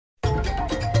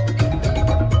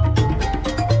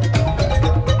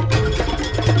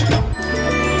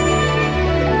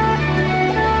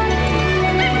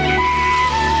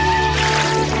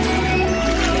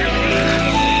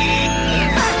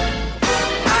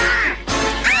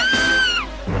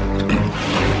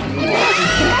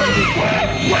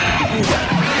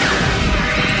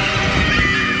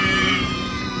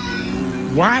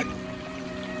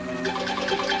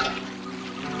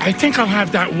I think I'll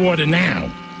have that water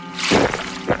now.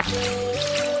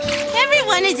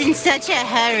 Everyone is in such a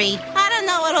hurry. I don't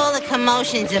know what all the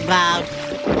commotion's about.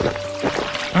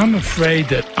 I'm afraid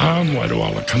that I'm what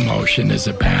all the commotion is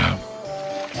about.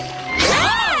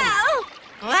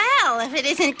 Well, if it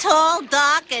isn't tall,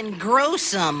 dark, and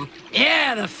gruesome.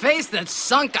 Yeah, the face that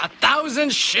sunk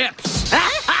 1,000 ships.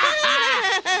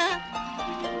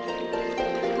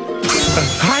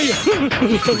 Hiya!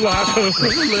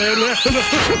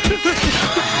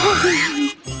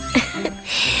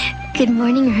 Good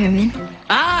morning, Herman.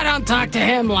 Don't talk to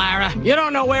him, Lara. You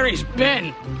don't know where he's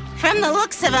been. From the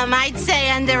looks of him, I'd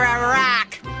say under a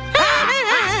rock.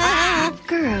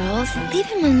 Girls, leave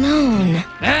him alone.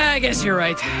 I guess you're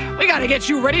right. We gotta get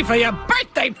you ready for your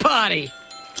birthday party.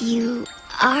 You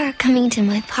are coming to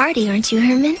my party, aren't you,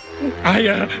 Herman?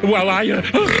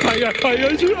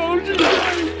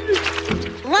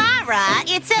 Laura,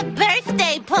 it's a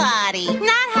birthday party,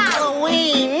 not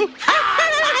Halloween.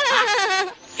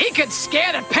 He could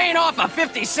scare the paint off a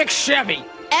 56 Chevy.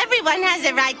 Everyone has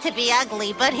a right to be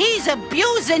ugly, but he's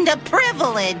abusing the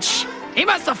privilege. He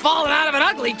must have fallen out of an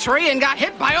ugly tree and got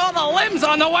hit by all the limbs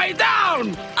on the way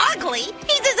down. Ugly?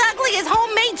 He's as ugly as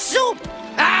homemade soup.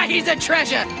 He's a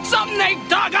treasure. Something they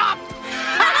dug up.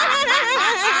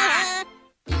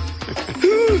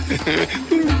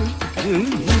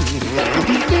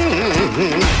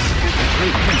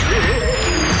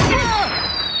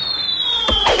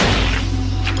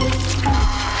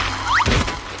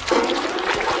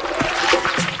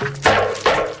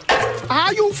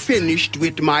 Are you finished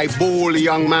with my bowl,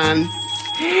 young man?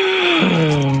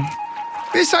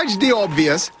 Besides the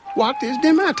obvious, what is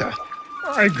the matter?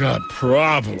 I got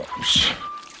problems.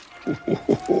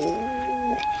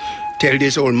 Tell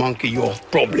this old monkey your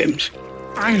problems.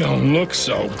 I don't look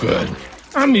so good.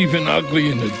 I'm even ugly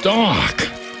in the dark.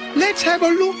 Let's have a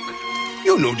look.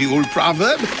 You know the old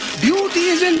proverb, beauty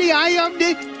is in the eye of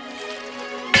the...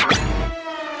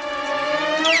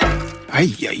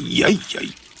 Ay, ay, ay,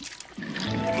 ay.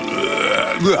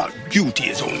 Well, beauty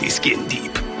is only skin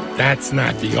deep. That's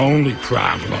not the only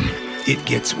problem. It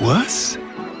gets worse.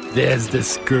 There's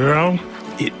this girl.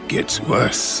 It gets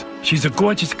worse. She's a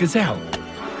gorgeous gazelle.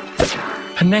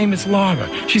 Her name is Laura.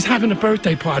 She's having a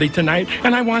birthday party tonight,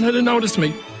 and I want her to notice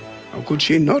me. How could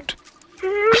she not?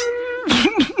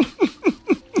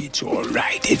 It's all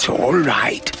right, it's all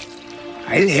right.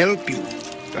 I'll help you.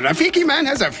 The Rafiki man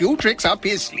has a few tricks up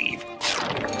his sleeve.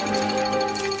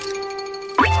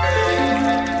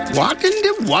 What in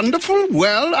the wonderful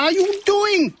world are you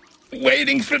doing?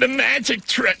 Waiting for the magic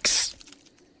tricks.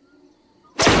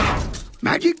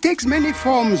 Magic takes many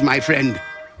forms, my friend.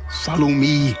 Follow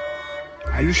me.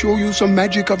 I'll show you some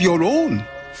magic of your own.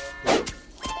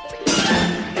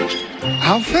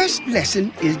 Our first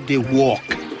lesson is the walk.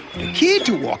 The key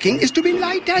to walking is to be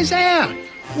light as air.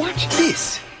 Watch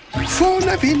this.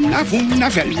 Fauna vinna funna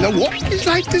fella, walk is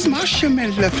light as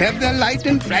marshmallow, feather light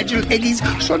and fragile eggies,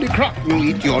 so the croc will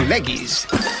eat your leggies.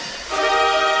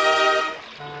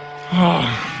 Oh,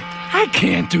 I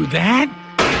can't do that.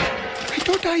 I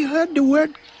thought I heard the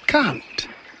word can't.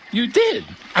 You did.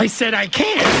 I said I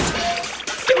can't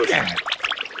do that.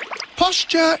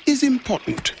 Posture is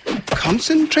important.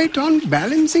 Concentrate on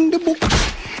balancing the book,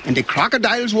 and the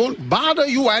crocodiles won't bother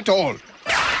you at all.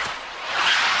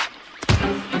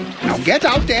 Now get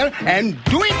out there and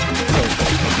do it!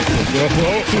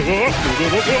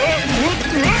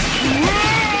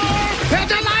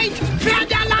 Feather light!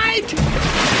 Feather light!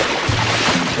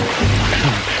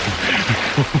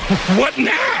 What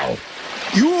now?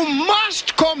 You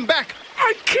must come back!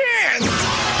 I can't!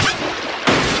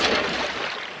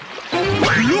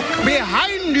 Look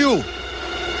behind you!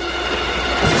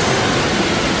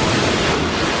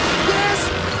 Yes!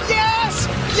 Yes!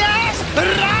 Yes!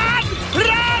 Run!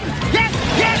 Run! Yes!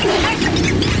 Yes! Yes!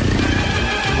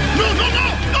 No! No! No!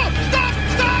 No! Stop!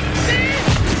 Stop! See?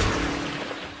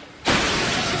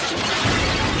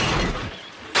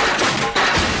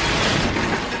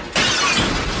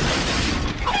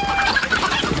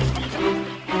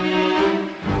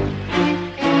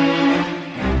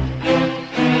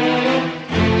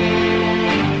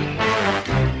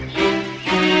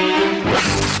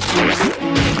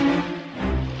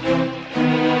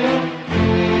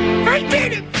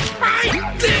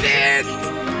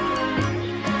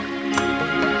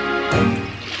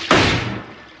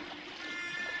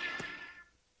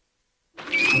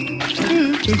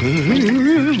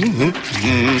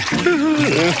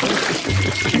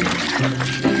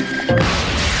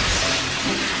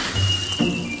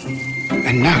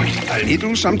 And now, a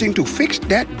little something to fix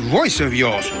that voice of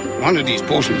yours. One of these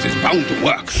potions is bound to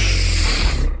work.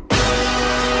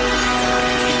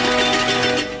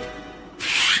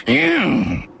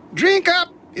 Ew. Drink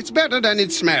up. It's better than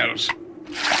it smells.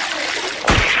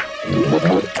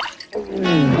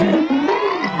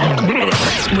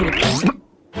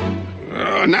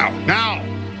 Now.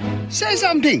 Say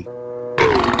something.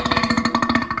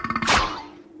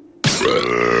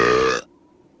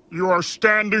 You are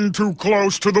standing too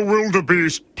close to the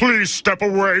wildebeest. Please step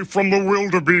away from the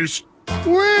wildebeest.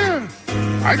 Well,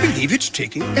 I believe it's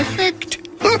taking effect.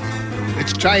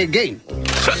 Let's try again.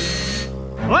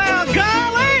 Well,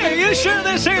 golly, are you sure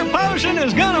this here potion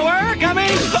is gonna work? I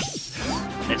mean,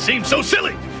 It seems so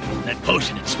silly. That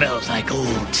potion, it smells like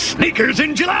old sneakers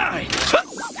in July.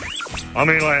 I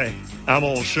mean, like, I'm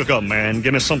all shook up, man.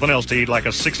 Give me something else to eat, like a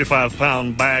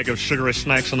 65-pound bag of sugary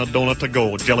snacks and a donut to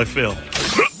go, jelly-filled.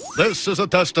 This is a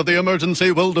test of the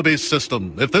emergency wildebeest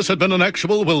system. If this had been an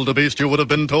actual wildebeest, you would have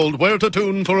been told where to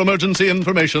tune for emergency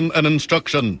information and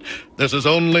instruction. This is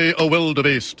only a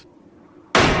wildebeest.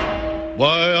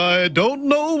 Why, I don't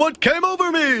know what came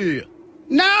over me.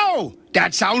 Now,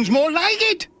 that sounds more like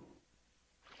it.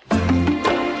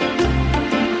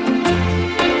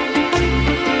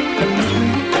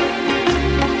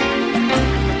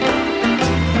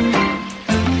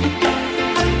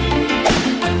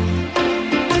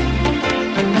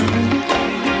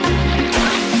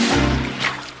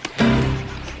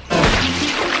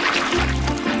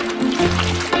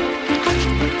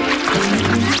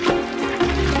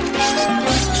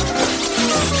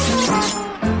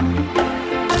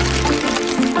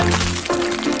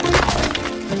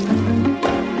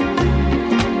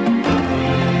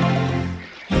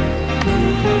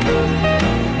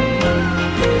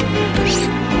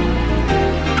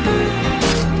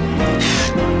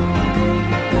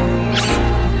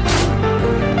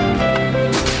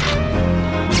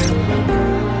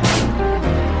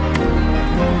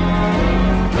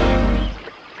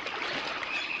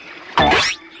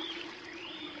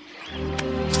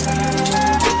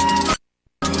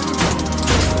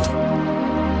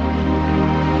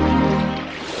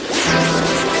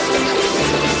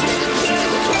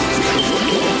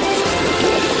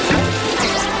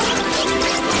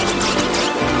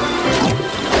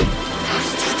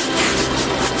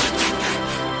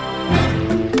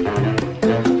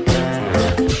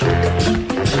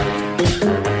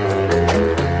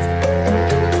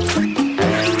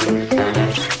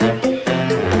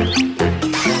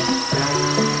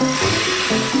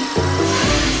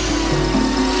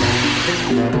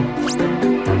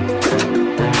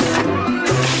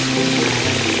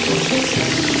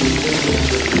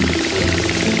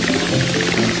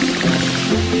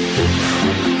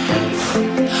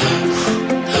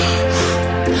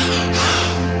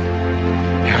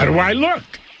 How do I look?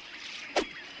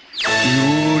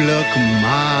 You look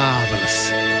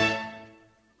marvelous.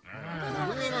 I'm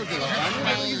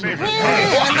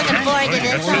looking forward to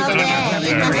this all day.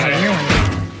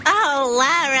 Oh,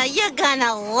 Lara, you're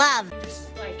gonna love.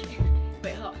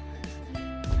 Wait, hold on.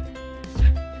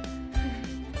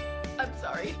 I'm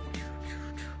sorry.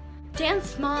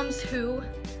 Dance Moms Who?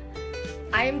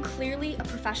 I am clearly a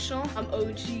professional. I'm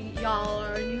OG. Y'all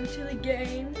are new to the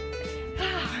game.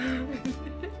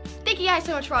 Thank you guys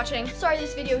so much for watching. Sorry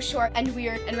this video is short and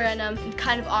weird and random and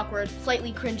kind of awkward,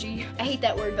 slightly cringy. I hate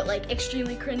that word, but like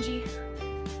extremely cringy.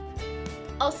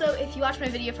 Also, if you watched my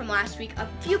video from last week, a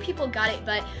few people got it,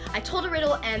 but I told a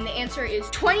riddle and the answer is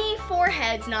 24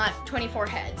 heads, not 24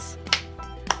 heads.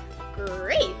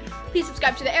 Great. Please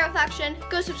subscribe to the Arrow Faction.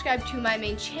 Go subscribe to my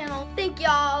main channel. Thank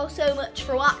y'all so much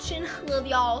for watching. Love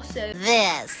y'all so.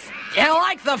 This. You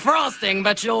like the frosting,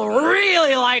 but you'll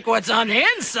really like what's on the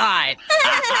inside.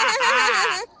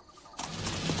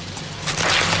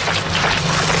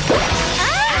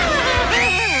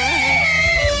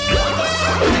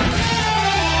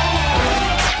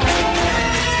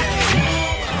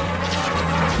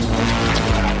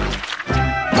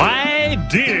 My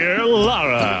dear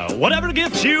Lara, whatever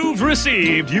gift you've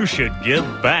received, you should give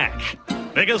back.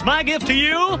 Because my gift to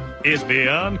you is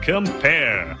beyond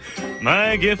compare.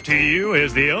 My gift to you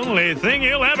is the only thing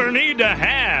you'll ever need to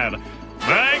have.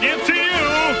 My gift to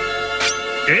you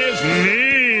is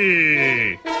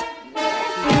me.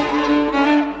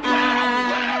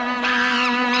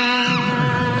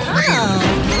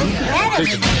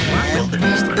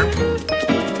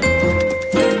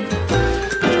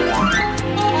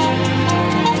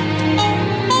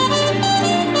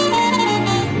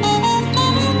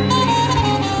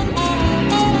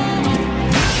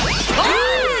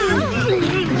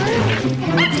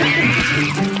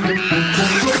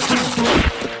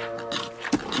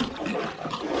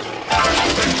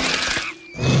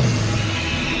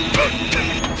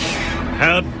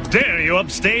 How dare you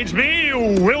upstage me, you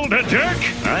wilder jerk.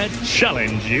 I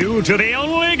challenge you to the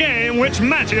only game which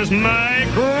matches my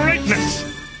greatness.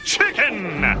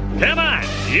 Chicken! Come on,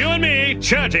 you and me,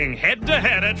 charging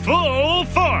head-to-head at full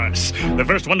force. The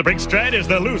first one to break stride is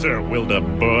the loser, Wilder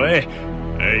boy.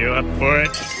 Are you up for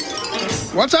it?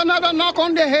 What's another knock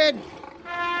on the head?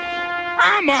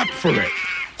 I'm up for it.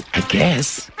 I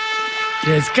guess.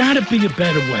 There's gotta be a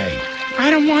better way.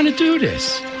 I don't want to do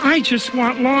this. I just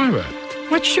want Laura.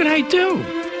 What should I do?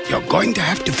 You're going to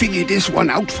have to figure this one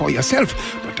out for yourself,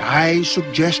 but I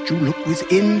suggest you look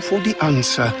within for the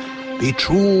answer. Be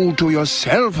true to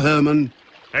yourself, Herman.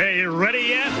 Hey, you ready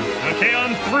yet? Okay,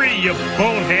 on 3, you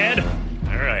bonehead.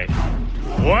 All right.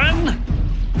 1,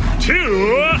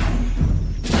 2...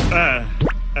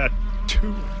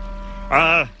 2...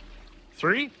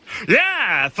 3?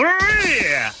 Yeah, 3!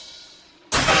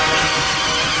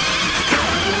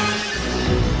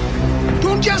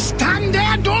 Don't just stand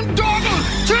there, don't dawdle!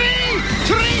 3!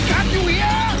 3, can't you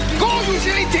hear? Go, you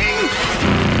silly thing!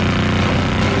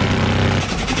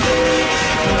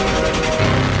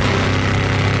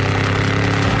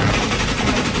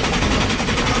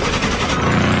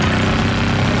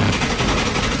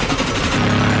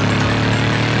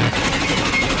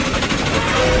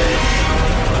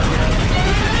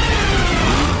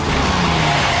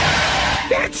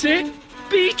 That's it.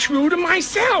 Be true to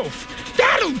myself.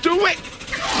 That'll do it.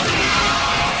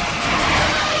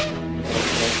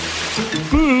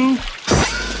 Boo.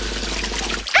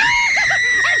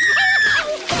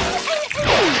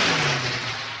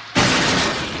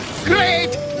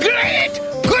 Great! Great!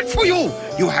 Good for you!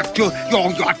 You're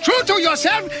true to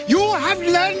yourself. You have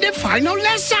learned the final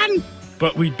lesson.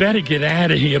 But we'd better get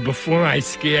out of here before I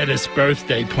scare this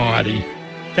birthday party.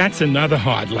 That's another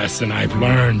hard lesson I've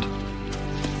learned.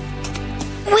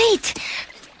 Wait!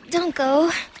 Don't go.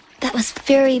 That was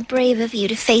very brave of you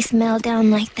to face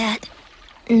Meltdown like that.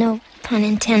 No pun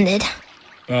intended.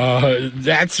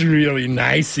 That's really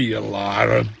nice of you,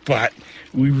 Laura, but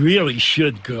we really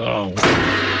should go.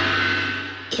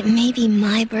 It may be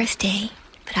my birthday,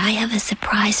 but I have a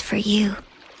surprise for you.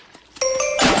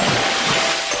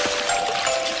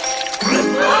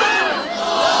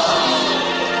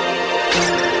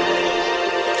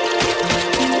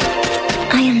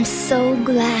 I am so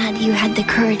glad you had the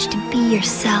courage to be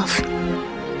yourself.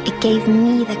 It gave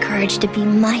me the courage to be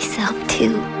myself,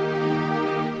 too.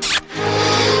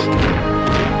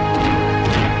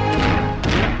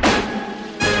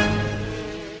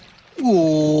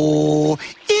 Oh,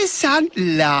 isn't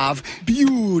love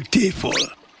beautiful?